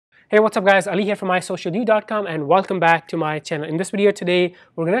Hey, what's up guys? Ali here from MySocialU.com and welcome back to my channel. In this video today,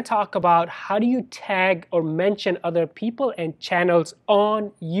 we're going to talk about how do you tag or mention other people and channels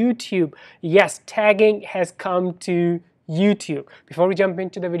on YouTube. Yes, tagging has come to YouTube. Before we jump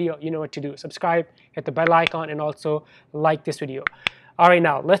into the video, you know what to do. Subscribe, hit the bell icon, and also like this video. All right,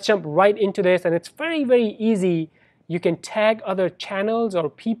 now let's jump right into this, and it's very easy. You can tag other channels or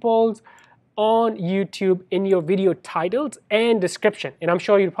people's on YouTube in your video titles and description. And I'm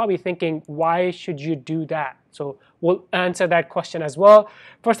sure you're probably thinking, why should you do that? So we'll answer that question as well.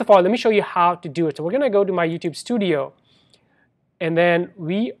 First of all, let me show you how to do it. So we're going to go to my YouTube studio, and then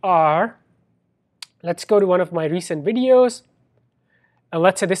let's go to one of my recent videos, and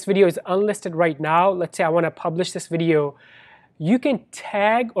let's say this video is unlisted right now. Let's say I want to publish this video. You can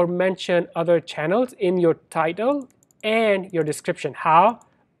tag or mention other channels in your title and your description. How?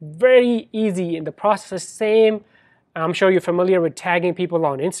 Very easy, and the process is same. I'm sure you're familiar with tagging people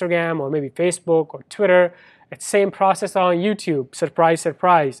on Instagram or maybe Facebook or Twitter. It's same process on YouTube. Surprise,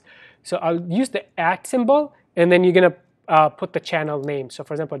 surprise. So I'll use the @ symbol, and then you're gonna put the channel name. So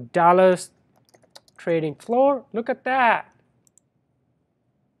for example, Dallas Trading Floor. Look at that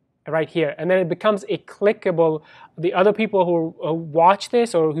right here, and then it becomes a clickable. The other people who watch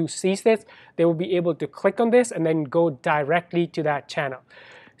this or who sees this, they will be able to click on this and then go directly to that channel.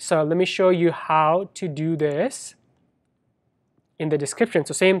 So let me show you how to do this in the description.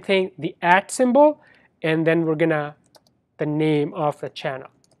 So same thing, the @ symbol, and then we're gonna the name of the channel.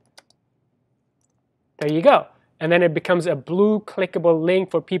 There you go. And then it becomes a blue clickable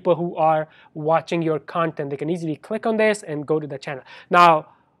link for people who are watching your content. They can easily click on this and go to the channel. Now,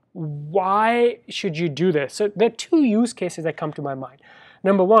 why should you do this? So there are two use cases that come to my mind.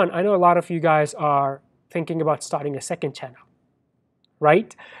 Number one, I know a lot of you guys are thinking about starting a second channel,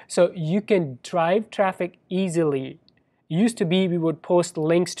 right? So you can drive traffic easily. It used to be we would post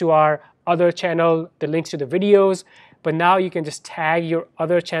links to our other channel, the links to the videos, but now you can just tag your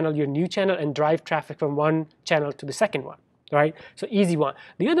other channel, your new channel, and drive traffic from one channel to the second one, right? So easy one.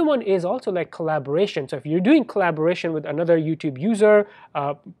 The other one is also like collaboration. So if you're doing collaboration with another YouTube user,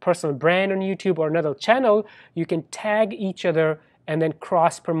 personal brand on YouTube, or another channel, you can tag each other and then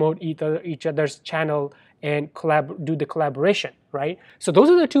cross-promote each other's channel and do the collaboration, right? So those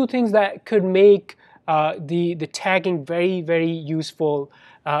are the two things that could make the tagging very useful,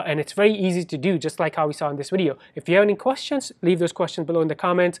 and it's very easy to do, just like how we saw in this video. If you have any questions, leave those questions below in the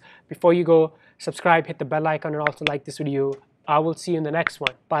comments. Before you go, subscribe, hit the bell icon, and also like this video. I will see you in the next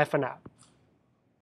one. Bye for now.